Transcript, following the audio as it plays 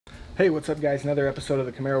Hey, what's up guys? Another episode of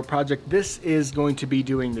the Camaro project. This is going to be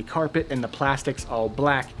doing the carpet and the plastics all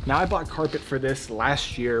black. Now I bought carpet for this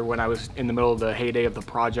last year when I was in the middle of the heyday of the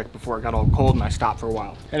project before it got all cold and I stopped for a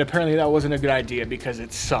while. And apparently that wasn't a good idea because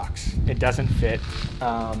it sucks. It doesn't fit.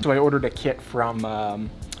 So I ordered a kit from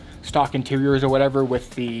Stock Interiors or whatever with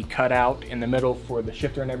the cutout in the middle for the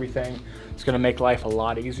shifter and everything. It's gonna make life a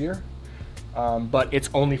lot easier. But it's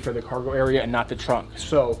only for the cargo area and not the trunk.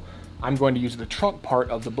 So I'm going to use the trunk part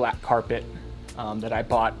of the black carpet that I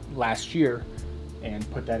bought last year and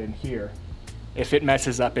put that in here. If it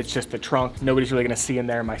messes up, it's just the trunk. Nobody's really gonna see in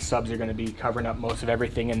there. My subs are gonna be covering up most of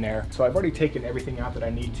everything in there. So I've already taken everything out that I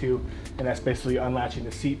need to, and that's basically unlatching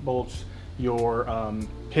the seat bolts, your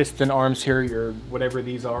piston arms here, your whatever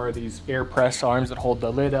these are, these air press arms that hold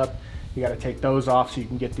the lid up. You gotta take those off so you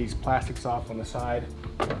can get these plastics off on the side.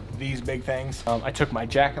 These big things. I took my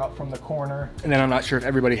jack out from the corner, and then I'm not sure if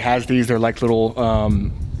everybody has these. They're like little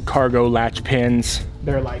cargo latch pins.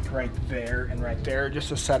 They're like right there and right there, just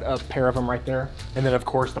to set a pair of them right there. And then of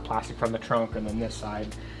course the plastic from the trunk, and then this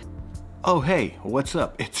side. Oh hey, what's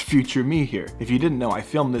up? It's future me here. If you didn't know, I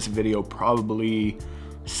filmed this video probably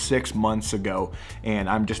 6 months ago, and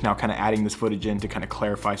I'm just now kind of adding this footage in to kind of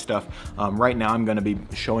clarify stuff. Right now I'm going to be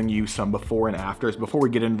showing you some before and afters. Before we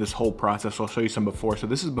get into this whole process, I'll show you some before. So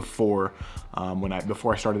this is before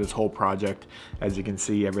before I started this whole project. As you can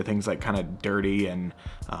see, everything's like kind of dirty, and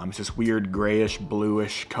it's this weird grayish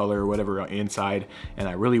bluish color, whatever, inside, and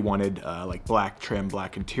I really wanted like black trim,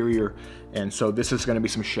 black interior. And so this is going to be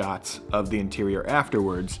some shots of the interior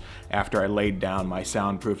afterwards, after I laid down my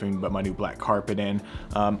soundproofing but my new black carpet in.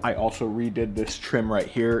 I also redid this trim right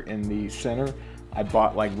here in the center. I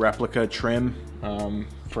bought like replica trim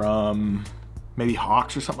from maybe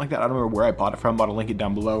Hawks or something like that. I don't remember where I bought it from, but I'll link it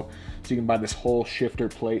down below. So you can buy this whole shifter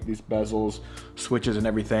plate, these bezels, switches and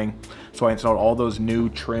everything. So I installed all those new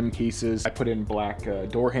trim pieces. I put in black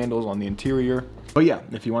door handles on the interior. But yeah,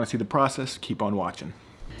 if you want to see the process, keep on watching.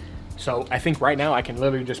 So I think right now I can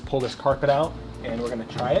literally just pull this carpet out and we're gonna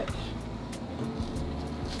try it.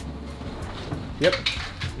 Yep,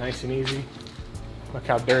 nice and easy. Look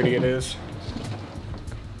how dirty it is.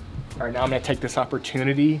 All right, now I'm gonna take this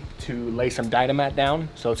opportunity to lay some Dynamat down.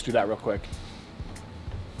 So let's do that real quick.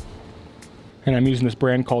 And I'm using this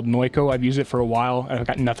brand called Noiko. I've used it for a while and I've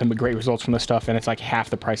got nothing but great results from this stuff, and it's like half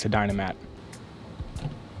the price of Dynamat.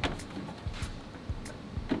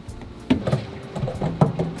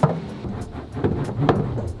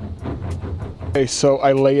 Okay, so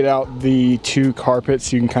I laid out the two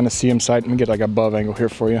carpets. You can kind of see them side. Let me get like a above angle here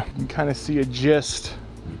for you. You can kind of see a gist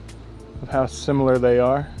of how similar they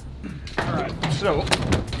are. All right, so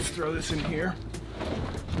let's throw this in here.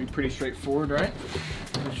 It'll be pretty straightforward, right?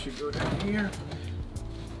 It should go down here.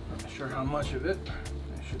 Not sure how much of it.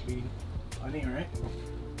 There should be plenty, right?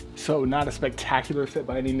 So not a spectacular fit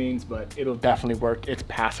by any means, but it'll definitely work. It's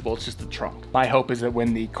passable, it's just the trunk. My hope is that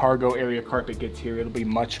when the cargo area carpet gets here, it'll be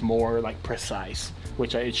much more like precise,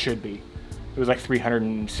 which it should be. It was like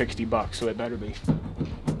 360 bucks, so it better be.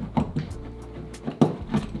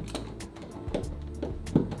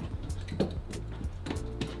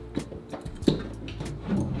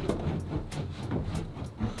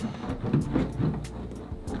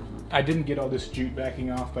 I didn't get all this jute backing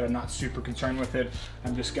off, but I'm not super concerned with it.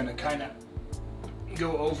 I'm just gonna kind of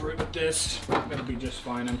go over it with this. It'll be just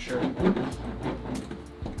fine, I'm sure.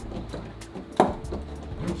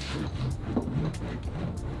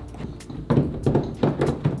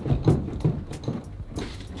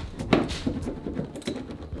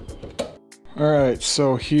 All right,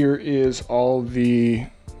 so here is all the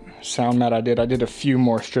sound mat I did. I did a few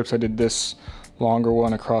more strips. I did this longer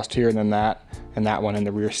one across here, and then that, and that one in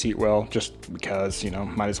the rear seat well, just because, you know,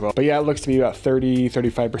 might as well. But yeah, it looks to be about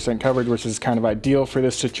 30-35% coverage, which is kind of ideal for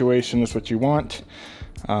this situation. That's what you want.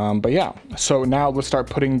 But yeah, so now let's start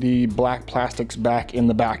putting the black plastics back in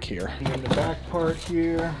the back here. And then the back part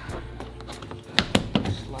here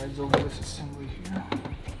slides over this assembly here.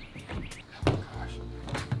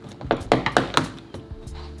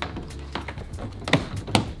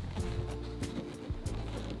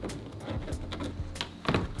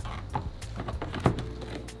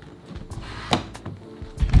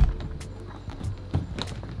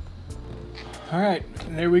 All right,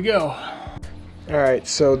 there we go. All right,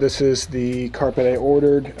 so this is the carpet I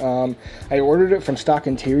ordered. I ordered it from Stock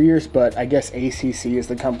Interiors, but I guess ACC is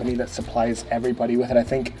the company that supplies everybody with it. I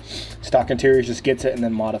think Stock Interiors just gets it and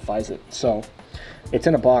then modifies it. So it's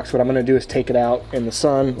in a box. What I'm gonna do is take it out in the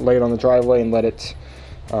sun, lay it on the driveway, and let it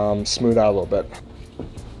smooth out a little bit.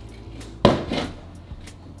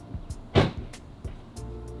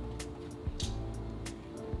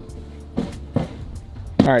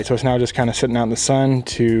 All right, so it's now just kind of sitting out in the sun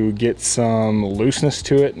to get some looseness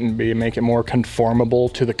to it and make it more conformable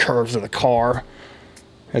to the curves of the car,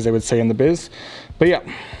 as they would say in the biz. But yeah,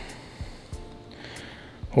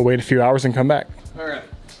 we'll wait a few hours and come back. All right.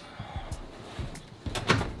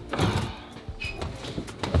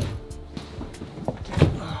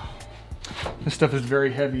 This stuff is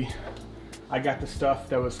very heavy. I got the stuff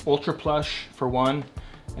that was ultra plush for one,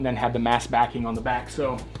 and then had the mass backing on the back.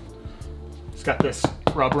 So it's got this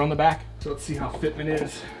rubber on the back. So let's see how fitment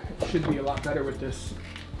is. It should be a lot better with this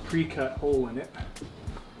pre-cut hole in it.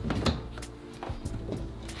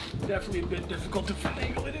 Definitely a bit difficult to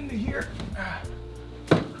finagle it into here.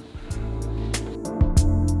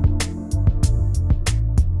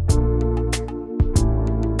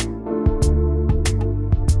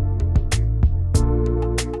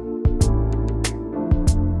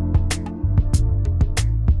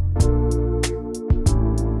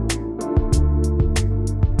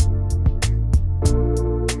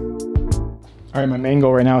 All right, my main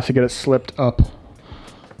goal right now is to get it slipped up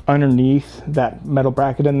underneath that metal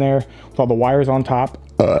bracket in there with all the wires on top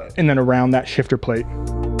and then around that shifter plate.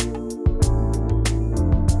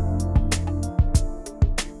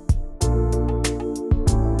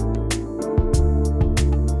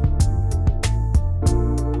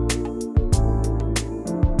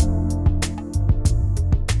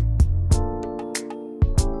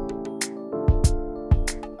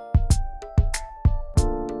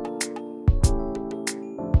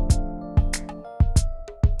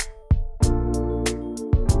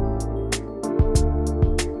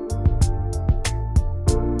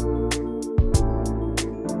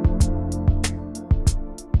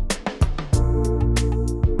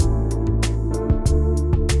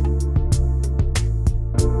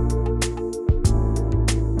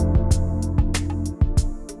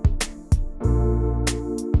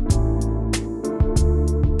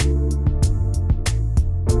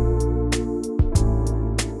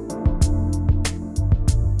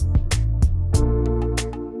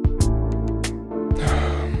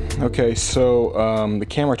 Okay, so the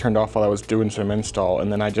camera turned off while I was doing some install,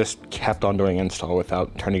 and then I just kept on doing install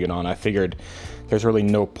without turning it on. I figured there's really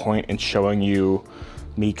no point in showing you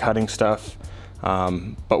me cutting stuff,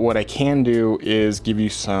 but what I can do is give you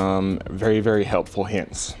some very, very helpful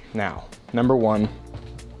hints. Now, number one,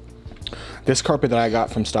 this carpet that I got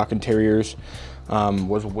from Stock Interiors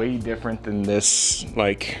was way different than this.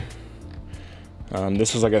 Like,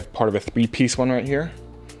 this was like a part of a 3-piece one right here.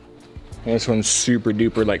 And this one's super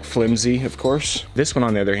duper like flimsy, of course. This one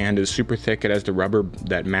on the other hand is super thick. It has the rubber,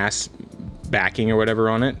 that mass backing or whatever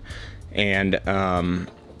on it. And let me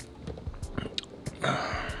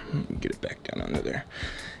get it back down under there.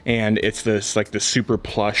 And it's this like the super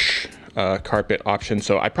plush carpet option.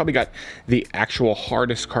 So I probably got the actual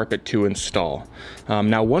hardest carpet to install.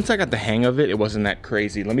 Now, once I got the hang of it, it wasn't that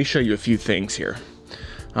crazy. Let me show you a few things here.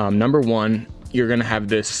 Number one, you're gonna have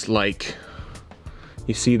this like,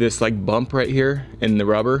 you see this like bump right here in the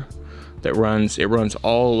rubber that runs, it runs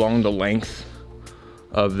all along the length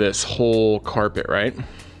of this whole carpet, right?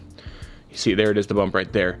 You see, there it is, the bump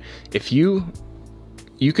right there. If you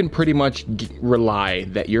can pretty much rely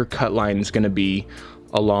that your cut line is gonna be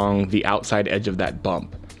along the outside edge of that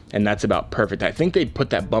bump, and that's about perfect. I think they put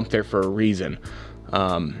that bump there for a reason.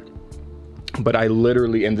 But I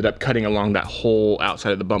literally ended up cutting along that whole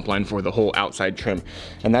outside of the bump line for the whole outside trim.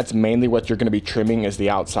 And that's mainly what you're gonna be trimming is the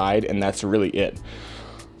outside, and that's really it.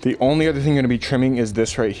 The only other thing you're gonna be trimming is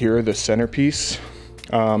this right here, the centerpiece.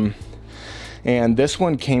 And this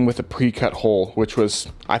one came with a pre-cut hole, which was,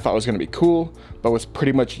 I thought was gonna be cool, but was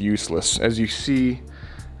pretty much useless. As you see,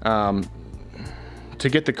 to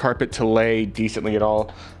get the carpet to lay decently at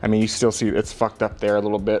all, I mean, you still see it's fucked up there a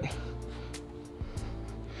little bit.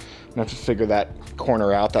 I have to figure that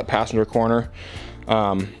corner out, that passenger corner.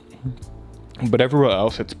 But everywhere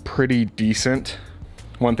else, it's pretty decent.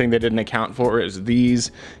 One thing they didn't account for is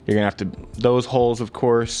these. You're gonna have to, those holes, of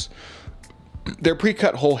course. Their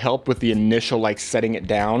pre-cut hole helped with the initial like setting it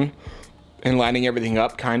down and lining everything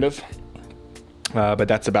up, kind of. But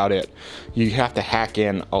that's about it. You have to hack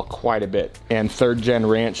in quite a bit. And 3rd Gen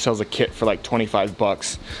Ranch sells a kit for like 25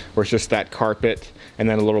 bucks, where it's just that carpet and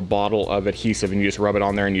then a little bottle of adhesive, and you just rub it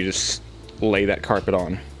on there and you just lay that carpet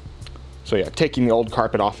on. So yeah, taking the old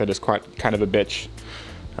carpet off it is quite kind of a bitch.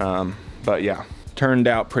 But yeah, turned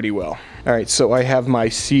out pretty well. All right, so I have my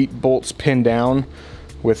seat bolts pinned down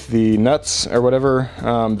with the nuts or whatever.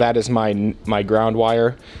 That is my ground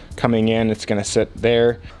wire coming in. It's gonna sit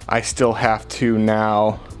there. I still have to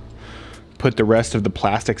now put the rest of the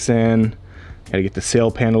plastics in. Gotta get the sail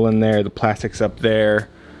panel in there, the plastics up there.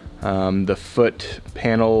 The foot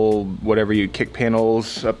panel, whatever you kick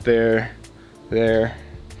panels up there,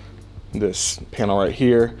 this panel right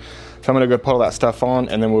here. So I'm gonna go put all that stuff on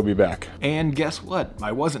and then we'll be back. And guess what?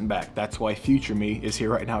 I wasn't back. That's why future me is here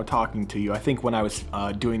right now talking to you. I think when I was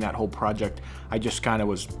doing that whole project, I just kind of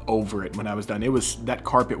was over it when I was done. That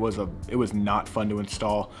carpet was not fun to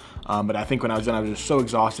install. But I think when I was done, I was just so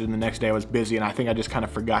exhausted, and the next day I was busy, and I think I just kind of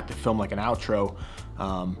forgot to film like an outro.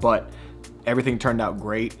 But everything turned out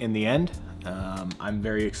great in the end. I'm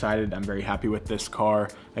very excited. I'm very happy with this car.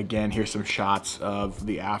 Again, here's some shots of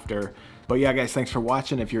the after. But yeah, guys, thanks for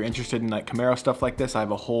watching. If you're interested in like Camaro stuff like this, I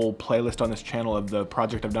have a whole playlist on this channel of the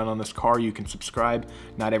project I've done on this car. You can subscribe.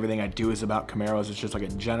 Not everything I do is about Camaros. It's just like a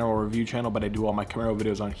general review channel, but I do all my Camaro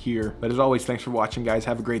videos on here. But as always, thanks for watching, guys.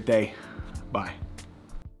 Have a great day. Bye.